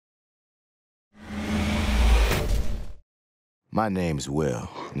My name's Will,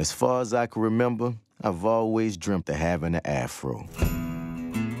 and as far as I can remember, I've always dreamt of having an afro.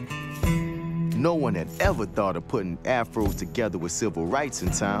 No one had ever thought of putting afros together with civil rights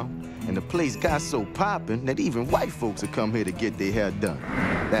in town, and the place got so poppin' that even white folks would come here to get their hair done.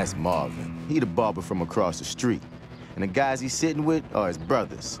 That's Marvin. He the barber from across the street. And the guys he's sitting with are his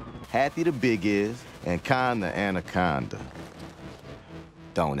brothers, Hattie the Big Ears and Con the Anaconda.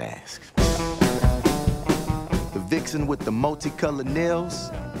 Don't ask. The vixen with the multicolored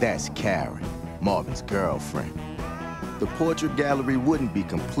nails, that's Karen, Marvin's girlfriend. The portrait gallery wouldn't be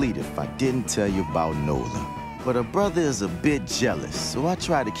complete if I didn't tell you about NOLA. But her brother is a bit jealous, so I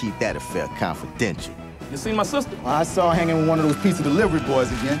try to keep that affair confidential. You see my sister? I saw her hanging with one of those pizza delivery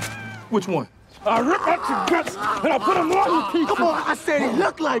boys again. Which one? I'll rip out your guts and I'll put him on your pizza. Come on, I said he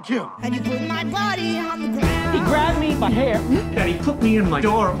looked like him. And you put my body on the ground. He grabbed me by hair, and he put me in my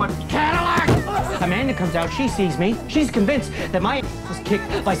door of my Cadillac. Amanda comes out, she sees me. She's convinced that my was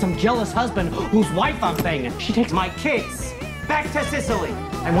kicked by some jealous husband whose wife I'm banging. She takes my kids back to Sicily.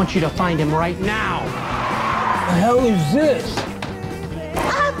 I want you to find him right now. The hell is this?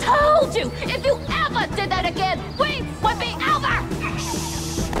 I told you, if you ever did that again, we would be over!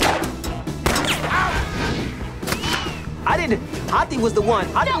 I didn't. Hati was the one.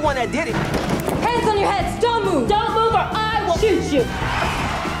 I'm the one that did it. Hands on your heads, don't move! Don't move or I will shoot you!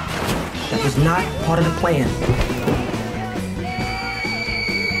 That was not part of the plan.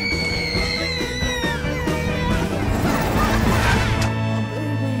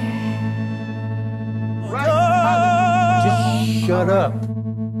 Just shut up.